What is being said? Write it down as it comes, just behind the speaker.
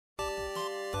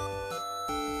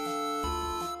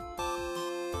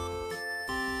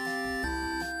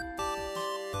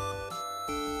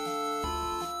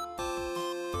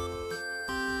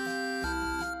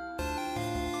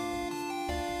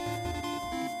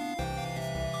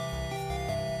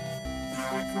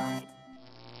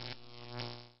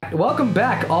Welcome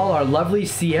back, all our lovely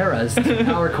Sierras, to the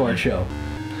PowerCord show.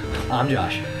 I'm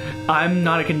Josh. I'm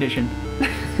not a condition.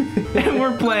 And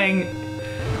we're playing...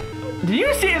 Did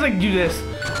you see it like do this?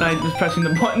 And I was pressing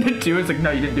the button to do it. It's like,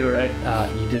 no, you didn't do it right.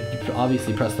 You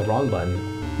obviously pressed the wrong button.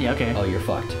 Yeah, okay. Oh, you're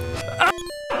fucked.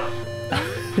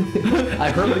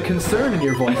 I heard the concern in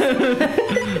your voice.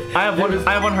 I have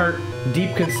one hurt.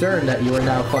 Deep concern that you are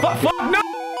now fucking... Fuck, no!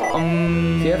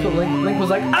 See, that's what Link was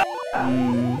like... No!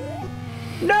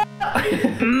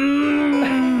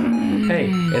 Hey,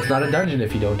 it's not a dungeon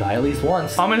if you don't die at least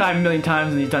once. I'm gonna die a million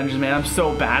times in these dungeons, man. I'm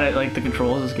so bad at like the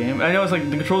controls of this game. I know it's like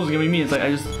the controls is giving me. It's like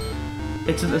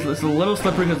it's a little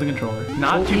slippery because the controller.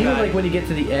 Not too even bad. Like when you get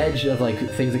to the edge of like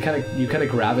things, you kind of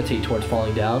gravitate towards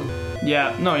falling down.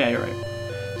 Yeah. No. Yeah. You're right.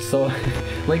 So,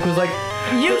 Link was like,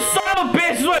 "You son of a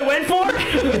bitch!" Is what I went for.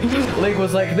 Link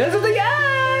was like, "This is the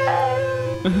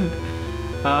end."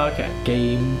 Okay.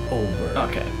 Game over.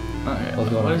 Okay. Okay. What's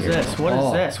going on What is here? this? What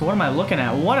is this? What am I looking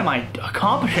at? What am I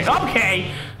accomplishing?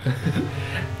 Okay.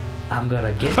 I'm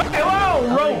gonna get. Hey, whoa!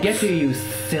 I'm gonna get you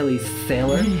silly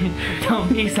sailor.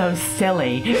 Don't be so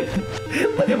silly.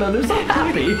 Look at them, they're so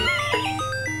happy.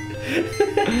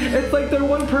 It's like their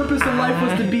one purpose in life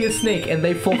was to be a snake, and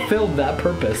they fulfilled that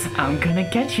purpose. I'm gonna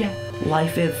get you.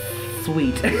 Life is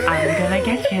sweet. I'm gonna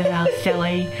get you, though,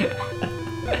 silly.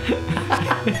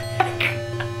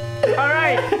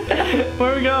 Alright,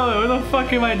 where we going? Where the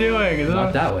fuck am I doing?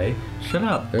 Not that way. Shut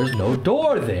up. There's no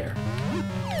door there.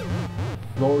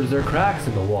 Nor is there cracks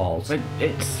in the walls.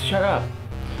 It's shut up.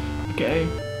 Okay,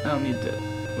 I don't need to.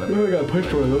 We got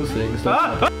pushed one of those things.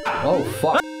 Oh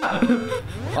fuck.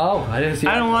 Oh, I didn't see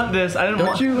that. I don't want this. I didn't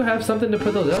want. Don't you have something to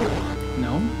put those out?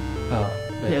 No. Oh.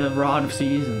 Man. Yeah, the rod of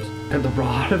seasons. And the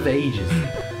rod of ages.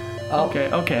 Oh.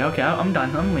 Okay. I'm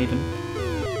done. I'm leaving.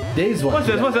 These ones. What's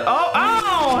this? What's it? Oh,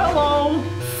 hello.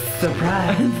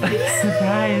 Surprise.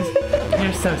 Surprise.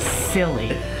 You're so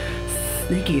silly.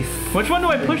 Sneaky. Which one do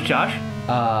I push, Josh?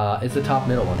 It's the top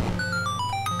middle one.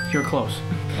 You're close.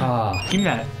 Give me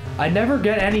that. I never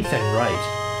get anything right.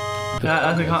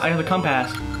 I have the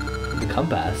compass. The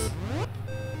compass?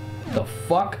 The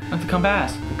fuck? That's the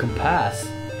compass. The compass?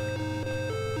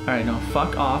 Alright, no,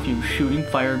 fuck off, you shooting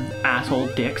fire asshole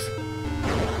dicks.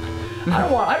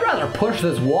 I'd rather push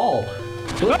this wall.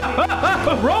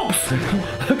 Ropes!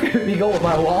 Look at me go with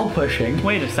my wall pushing.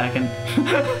 Wait a second.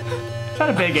 Is that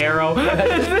a big arrow?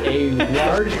 That's a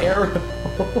large arrow.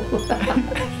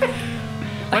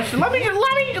 let me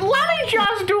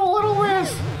just do a little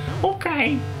this.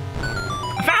 Okay.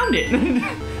 I found it.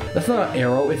 That's not an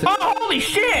arrow, it's a... Oh, holy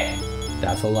shit!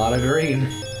 That's a lot of green.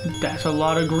 That's a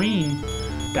lot of green.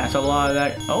 That's a lot of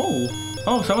that. Oh,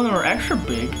 some of them are extra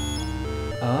big.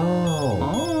 Oh.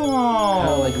 Oh. Kind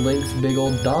of like Link's big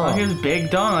old dong. Like his big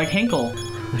dong, like Hinkle.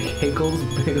 Like Hinkle's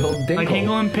big old dinkle. Like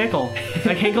Hinkle and Pickle.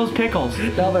 Like Hinkle's Pickles.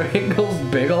 Now they're Hinkle's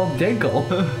big old dinkle.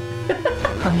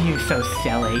 Oh, you're so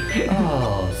silly.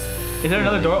 Oh. Is there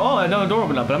another door? Oh, another door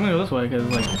opened up, but I'm gonna go this way because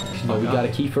like. No, we got a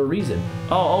key for a reason.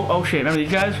 Oh shit! Remember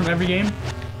these guys from every game?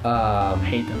 I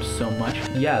hate them so much.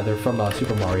 Yeah, they're from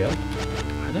Super Mario.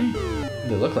 Are they?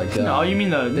 They look like. No, you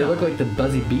mean the. They look like the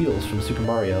Buzzy Beetles from Super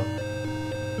Mario.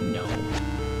 No.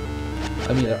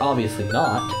 I mean, they're obviously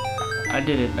not. I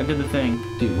did it. I did the thing.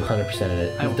 Dude, 100% of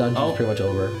it. This dungeon's pretty much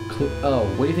over. Oh,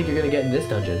 what do you think you're gonna get in this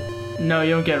dungeon? No,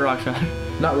 you don't get Rock's Feather.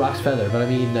 Not Rock's Feather, but I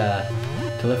mean, to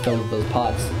lift those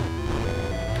pots.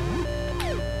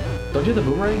 Don't you have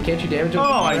the boomerang? Can't you damage with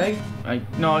the boomerang?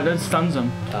 No, it stuns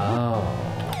them. Oh.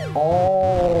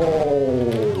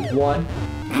 Oh. 1,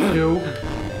 2.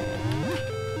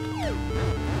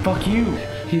 Fuck you.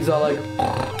 He's all like,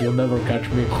 you'll never catch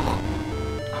me.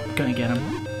 I'm gonna get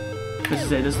him. This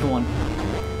is it. This is the one.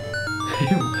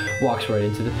 He walks right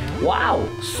into the... Wow!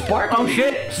 Sparkly... Oh,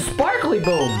 shit! Sparkly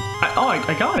boom!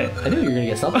 I got it. I knew you were gonna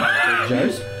get something.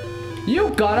 Jars. You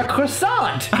got a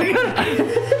croissant!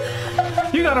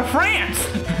 You got a France!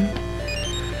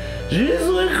 Je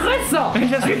suis croissant!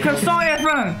 Je suis croissant,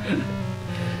 friend!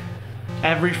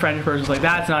 Every French person's like,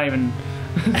 that's not even...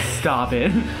 Stop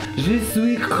it. Je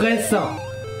suis croissant.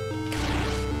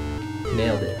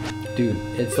 Nailed it. Dude,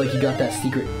 it's like you got that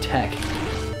secret tech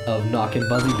of knocking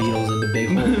Buzzy Beetles into big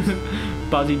holes.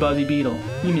 Buzzy Beetle.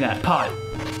 Give me that pot.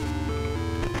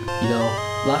 You know,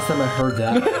 last time I heard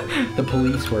that, the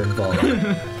police were involved.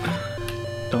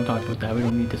 Don't talk about that. We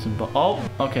don't need this involved. Oh,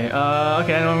 okay.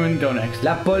 Okay, I know I'm gonna go next.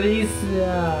 La police.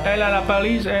 La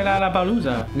police. La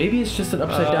palusa. Maybe it's just an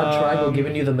upside down triangle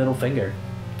giving you the middle finger.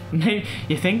 Maybe,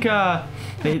 you think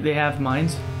they have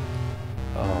mines?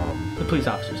 The police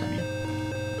officers, I mean.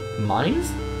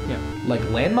 Mines? Yeah. Like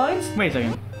landmines? Wait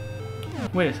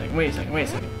a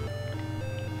second.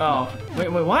 Oh, wait,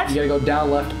 what? You gotta go down,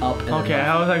 left, up, and okay, then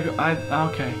I was like,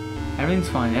 okay. Everything's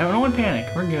fine. No one panic.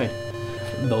 We're good.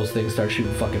 those things start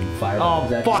shooting fucking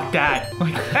fireballs. Oh, fuck that.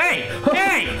 Like, hey!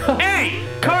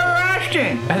 Carter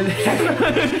Ashton!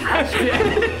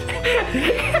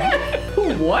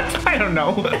 What? I don't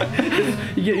know.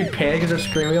 You panic because they're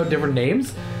screaming out different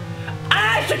names?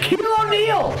 Ah, Shaquille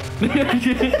O'Neal!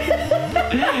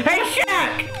 Hey,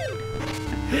 Shaq!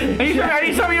 I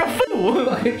need some of your food!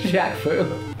 Fucking Shaq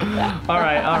food.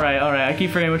 Alright. I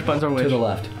keep forgetting which buttons are which. To the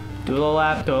left. To the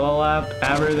left.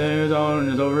 Everything is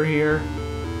over here.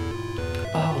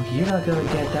 Oh, you're not gonna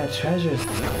get that treasure,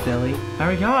 silly. I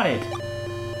already got it.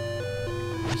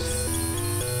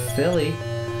 Silly.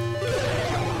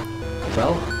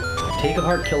 Well, take a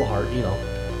heart, kill a heart, you know.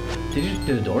 Did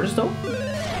the door just open?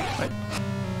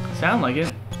 Sound like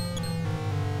it.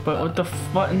 But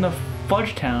what in the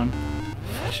Fudge Town?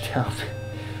 Fudge Town.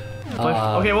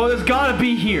 Okay, well, there's gotta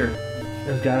be here.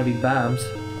 There's gotta be bombs.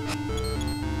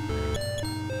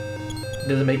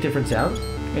 Does it make different sounds?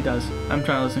 It does. I'm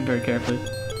trying to listen very carefully.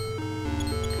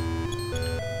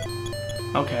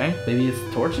 Okay. Maybe it's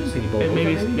torches? Can you blow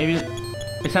Maybe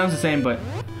it sounds the same, but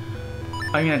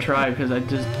I'm gonna try because I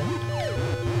just...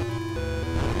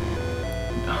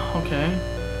 Okay.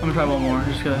 I'm gonna try one more,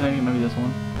 just because I think it might be this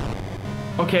one.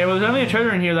 Okay, well, there's definitely a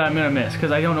treasure in here that I'm gonna miss,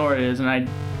 because I don't know where it is, and I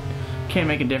can't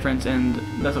make a difference, and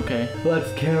that's okay.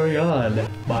 Let's carry on,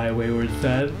 my wayward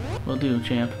son. Will do,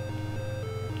 champ.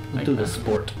 Let's do the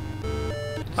sport.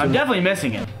 I'm definitely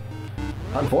missing it.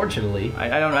 Unfortunately.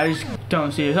 I just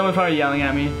don't see it. Someone's probably yelling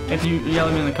at me. If you yell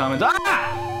at me in the comments,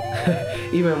 ah!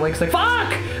 Even Link's like,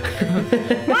 fuck! Why do you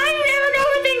never know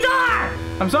what things are?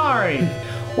 I'm sorry.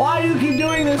 Why do you keep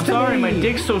doing this to me? Sorry, my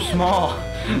dick's so small.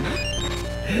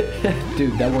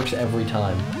 Dude, that works every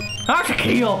time. Ah,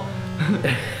 Shaquille!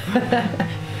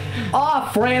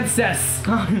 Francis!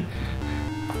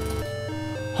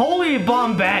 Holy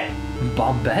Bombette!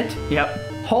 Bombette? Yep.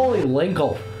 Holy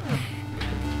Linkle.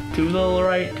 To the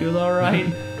right.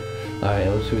 Alright,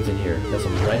 let's see what's in here. Got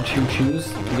some red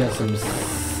choo-choos. We got some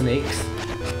snakes.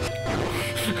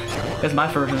 That's my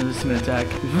version of the Smith attack.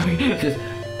 Just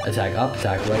attack up,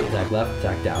 attack right, attack left,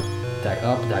 attack down. Attack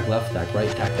up, attack left, attack right,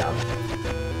 attack down.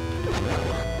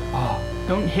 Oh.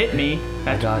 Don't hit me.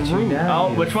 That's got you rude. now,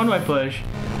 Oh, which one do I push?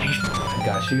 I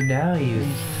got you now, you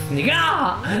sneak.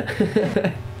 Ah!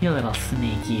 You little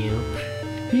sneak, you.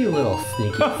 You little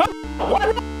sneaky. What?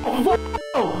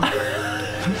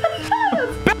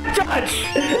 Back touch!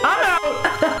 I'm out!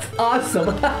 That's awesome.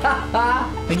 I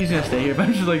think he's gonna stay here, but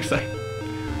I'm just like excited.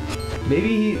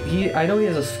 Maybe he I know he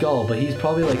has a skull, but he's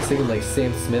probably like singing like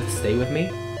Sam Smith, Stay With Me.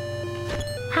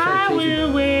 I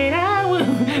will wait, I will.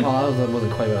 Oh, that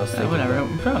wasn't quite what I was thinking. Whatever,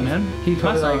 I'm proud, man. He's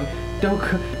probably like, don't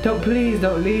please,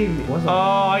 don't leave me. What's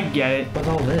all, I get it. What's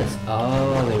all this?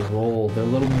 Oh, they roll. They're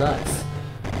little nuts.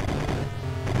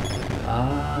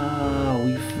 Ah,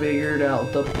 we figured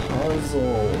out the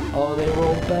puzzle. Oh, they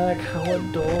roll back. How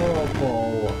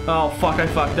adorable. Oh, fuck, I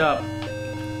fucked up.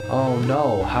 Oh,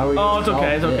 no. How are you Oh, it's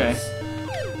okay, it's this? okay.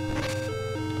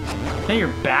 Hey,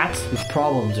 your bats. These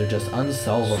problems are just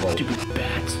unsolvable. Stupid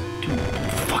bats. Dude,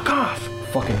 fuck off.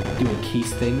 Fucking doing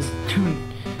keys things. Dude.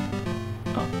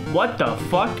 What the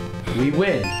fuck? We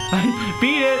win.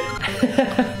 Beat it.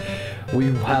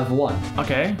 We have won.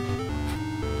 Okay.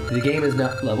 The game is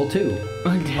now level 2.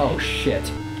 Oh,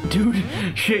 shit. Dude,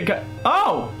 shit got...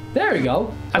 Oh! There we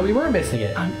go. So we were missing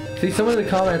it. See, someone in the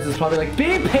comments is probably like,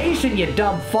 be patient, you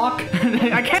dumb fuck.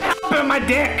 I can't help it, my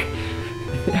dick.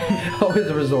 Always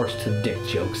a resort to dick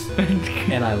jokes.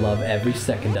 And I love every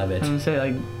second of it. I'm gonna say,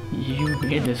 like, you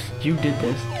did this. You did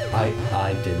this. I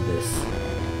did this.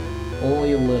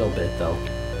 Only a little bit, though.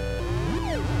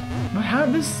 But how...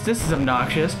 This is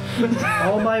obnoxious.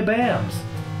 All my BAMs.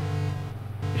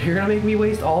 You're gonna make me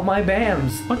waste all my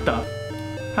BAMs. What the...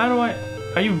 How do I...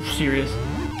 Are you serious? I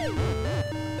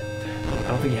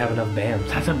don't think you have enough BAMs.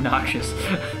 That's obnoxious.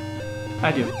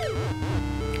 I do.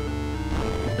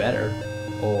 Better.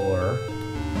 Or...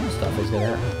 stuff is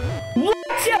gonna happen. What?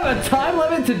 You have a time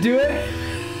limit to do it?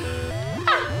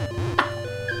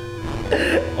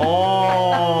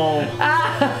 Oh.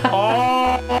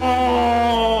 Oh.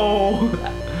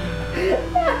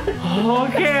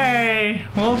 Okay.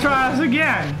 We'll try this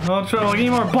again. We'll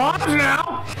need more bombs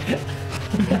now.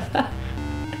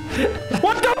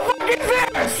 What the fuck is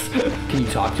this? Can you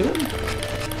talk to him?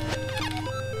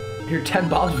 You're 10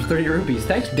 bombs for 30 rupees.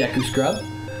 Thanks, Deku Scrub.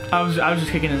 I was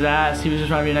just kicking his ass. He was just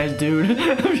trying to be a nice dude.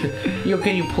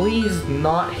 Can you please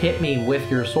not hit me with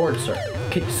your sword, sir?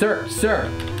 Sir.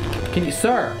 He's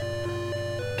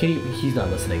not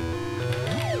listening.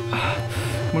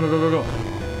 Go.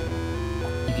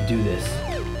 You can do this.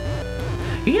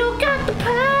 You got the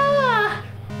power!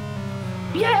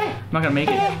 Yeah! I'm not gonna make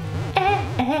it.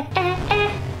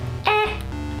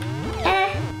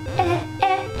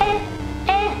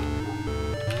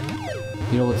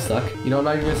 You know what suck? You know, I'm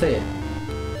not even gonna say it.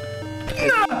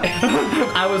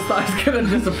 I was thought it was gonna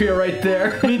disappear right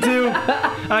there. Me too.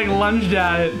 I like lunged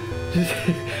at it.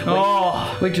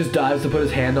 Like just dives to put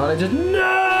his hand on it. Just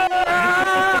no,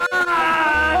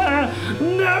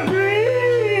 no,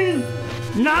 please,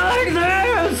 Not like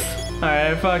this!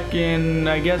 Alright, fucking,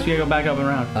 I guess we gotta go back up and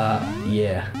around.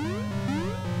 Yeah.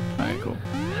 Alright, cool.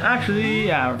 Actually,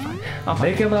 yeah, we're fine. I'll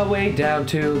find Making my way down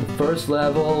to the first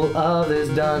level of this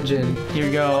dungeon. Here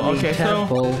we go. Okay,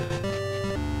 temple. so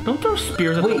don't throw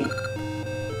spears at Wait.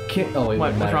 Oh wait,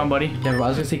 What? What's wrong, buddy? Never mind. I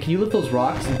was gonna say, can you lift those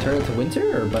rocks and turn it to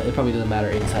winter? But it probably doesn't matter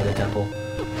inside the temple.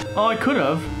 Oh, I could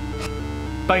have.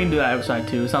 But I can do that outside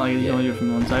too. It's not like you can only do it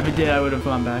from one side. If it did, I would have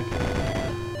gone back.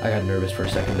 I got nervous for a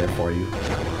second there for you.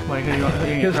 Why?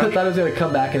 Because I thought it was gonna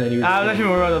come back and then you. I was actually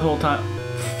worried about this whole time.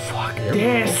 Fuck There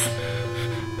this!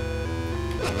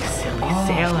 Silly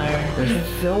sailor.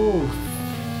 There's so.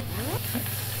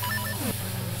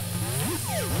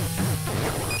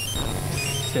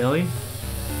 Silly?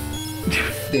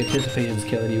 The anticipation's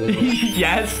killing you. Isn't it?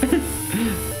 Yes.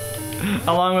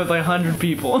 Along with like 100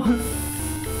 people.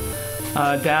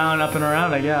 Down, up, and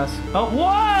around, I guess. Oh,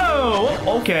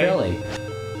 whoa! Okay. Really?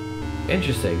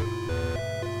 Interesting.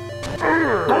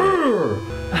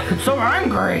 I'm so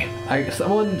angry.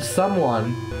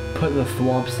 Someone put the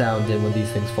thwomp sound in when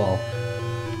these things fall.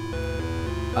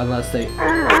 Unless they.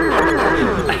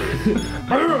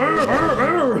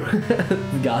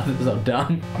 God, this is so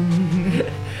dumb.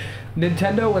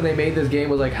 Nintendo, when they made this game,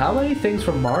 was like, how many things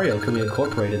from Mario can we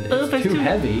incorporate in this? It's too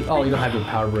heavy. Oh, you don't have your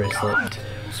power bracelet.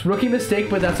 It's a rookie mistake,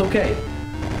 but that's okay.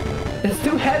 It's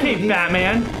too heavy. Hey,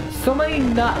 Batman. So many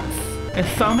nuts. There's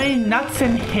so many nuts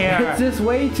in here. It's just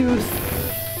way too.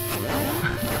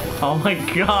 Oh my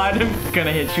god, I'm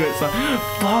gonna hit you at some.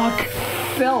 Fuck.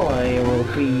 Silly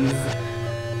rupees.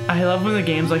 I love when the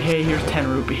game's like, hey, here's 10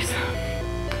 rupees.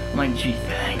 I'm like, gee,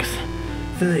 thanks.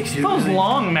 Thanks, That was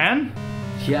long, man.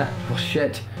 Yeah, well,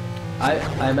 shit. I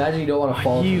imagine you don't want to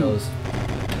fall into those.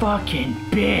 Fucking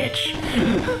bitch.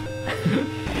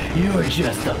 You are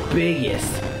just the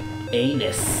biggest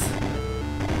anus.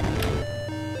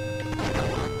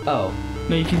 Oh.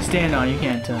 No, you can stand on it. You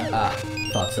can't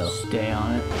Thought so. stay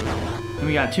on it. And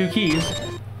we got 2 keys.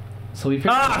 So we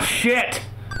figured Oh, shit.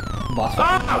 boss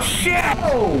fight. Oh, shit.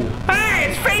 Oh!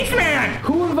 Hey, it's Faceman.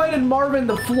 Who invited Marvin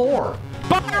to the floor?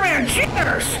 Bomberman,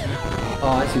 cheaters. Oh,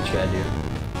 I see what you gotta do.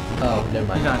 Oh, never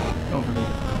mind. He's not over me.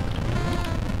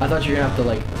 I thought you were gonna have to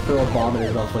like throw a bomb in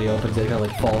his mouth when he opens it, it kinda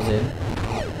like falls in.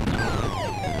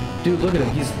 Dude, look at him.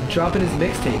 He's dropping his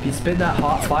mixtape. He's spitting that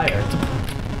hot fire.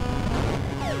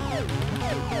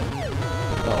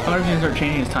 I wonder if he's gonna start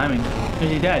changing his timing. Is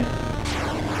he dead?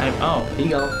 Oh. Here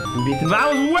you go. We beat the That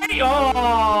was way.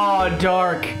 Oh,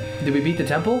 dark. Did we beat the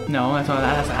temple? No, that's not.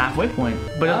 That's a halfway point.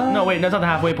 But no, wait, that's not the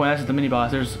halfway point. That's just the mini boss.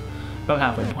 There's about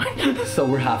halfway point. So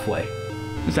we're halfway.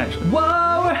 Essentially.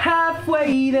 Whoa, we're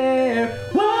halfway there.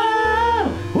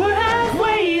 Whoa, we're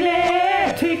halfway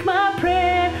there. Take my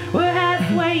prayer. We're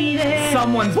halfway there.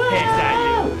 Someone's pissed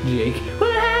at you. Jake.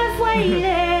 We're halfway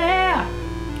there.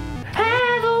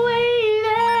 Halfway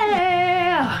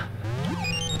there.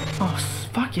 Oh,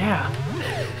 fuck yeah.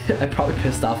 I probably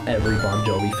pissed off every Bon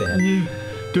Jovi fan.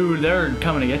 Dude, they're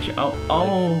coming to get you. Oh,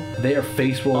 oh. They are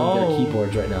face rolling their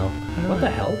keyboards right now. What the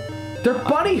hell? They're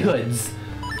bunny hoods.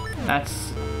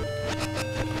 That's.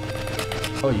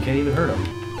 Oh, you can't even hurt them.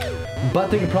 But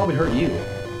they can probably hurt you.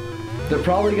 They're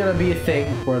probably gonna be a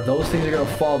thing where those things are gonna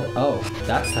fall. Oh,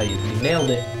 that's how you nailed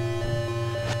it.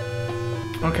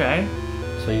 Okay.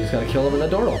 So you just gotta kill them and the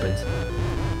door opens.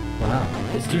 Wow.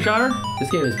 It's 2-shotter? This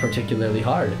game is particularly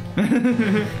hard.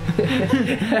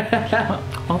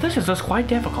 Well, this is just quite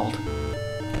difficult.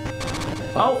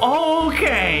 Oh,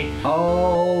 okay.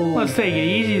 Oh. Let's take it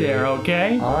easy there,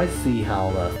 okay? I see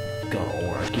how that's gonna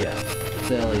work. Yeah.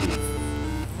 Silly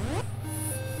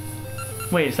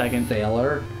Wait a second.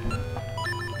 sailor.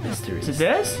 Mysteries. Is it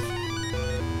this?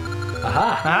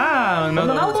 Aha. Ah,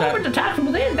 another attack. attack from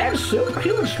within. That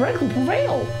superhuman strength will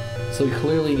prevail. So we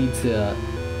clearly need to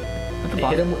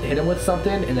hit him with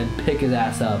something and then pick his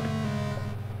ass up.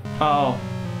 Oh.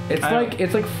 It's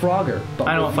like Frogger. But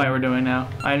I know what fight we're doing now.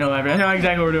 I know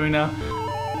exactly what we're doing now.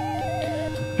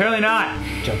 Apparently not.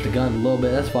 Jump the gun a little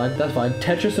bit. That's fine. That's fine.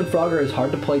 Tetris and Frogger is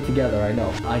hard to play together. I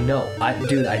know.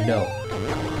 Dude, I know.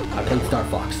 I played Star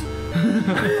Fox.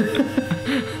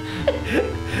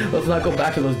 Let's not go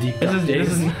back to those deep dark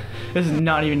days. This is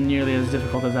not even nearly as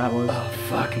difficult as that was. Oh,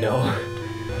 fuck no.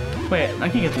 Wait, I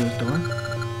can't get through this door.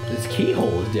 This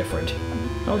keyhole is different.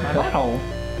 That was my butthole.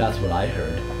 That's what I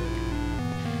heard.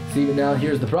 See, but now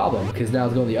here's the problem, because now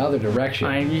it's going the other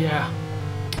direction. Yeah.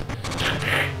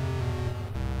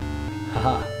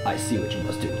 Haha, I see what you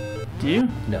must do. Do you?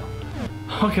 No.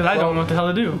 Because I don't know what the hell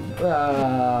to do.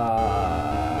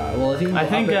 Well, if you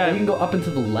can go you can go up and to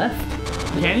the left.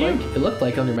 Can you? It looked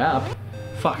like on your map.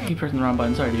 Fuck, I keep pressing the wrong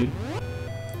button. Sorry, dude.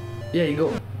 Yeah, you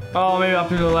go. Oh, maybe up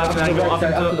to the left, and then go up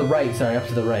to the right. Sorry, up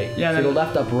to the right. Yeah, so go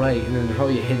left, up, right, and then there's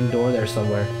probably a hidden door there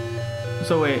somewhere.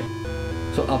 So wait.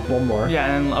 So up one more. Yeah,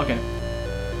 and then, okay.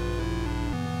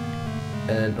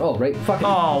 And oh, right, fucking.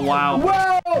 Oh wow.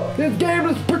 Whoa! This game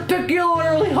is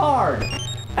particularly hard.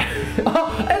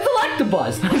 Oh, it's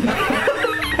Electabuzz.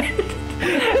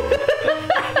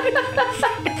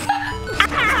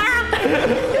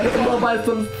 Followed by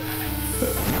some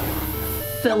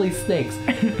silly snakes.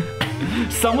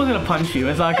 Someone's gonna punch you.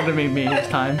 It's not gonna be me this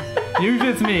time. Usually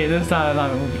it's me. This time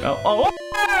it's not. Oh!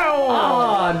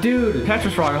 Ah, dude.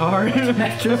 Tetris Frog hard.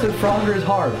 Tetris and Frogger is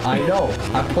hard. I know.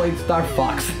 I played Star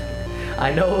Fox.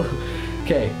 I know.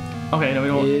 Okay. Okay, no,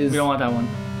 we don't want that one.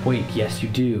 Wait, yes, you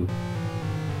do.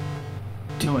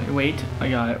 No, wait. I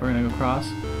got it. We're gonna go cross.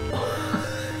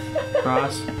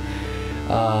 Cross.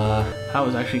 That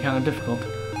was actually kind of difficult.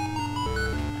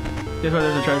 Guess why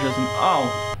there's a treasure chest.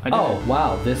 Oh, I did. Oh,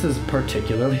 wow. This is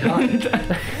particularly hard.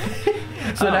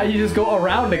 So now you just go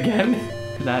around again.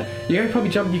 That. You can probably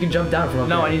jump. You can jump down from up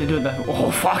there. No, I need to do it that. Oh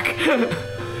fuck!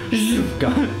 Go.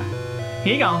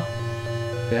 Here you go.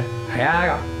 Yeah. Here I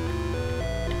go.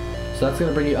 So that's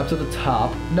gonna bring you up to the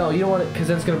top. No, you don't want it, because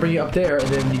then it's gonna bring you up there, and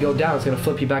then you go down. It's gonna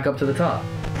flip you back up to the top.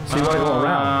 So you want to go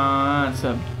around. That's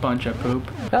a bunch of poop.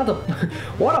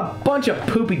 What a bunch of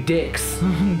poopy dicks.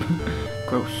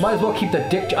 Gross. Might as well keep the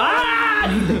dick.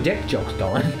 Keep the dick jokes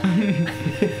going.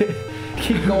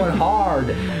 Keep going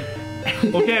hard.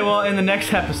 Okay, well, in the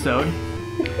next episode,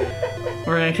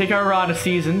 we're gonna take our rod of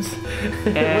seasons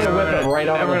and we're gonna whip it right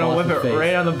on the boss's face.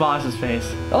 right on the boss's face.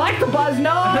 Electabuzz,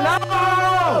 no!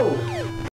 No!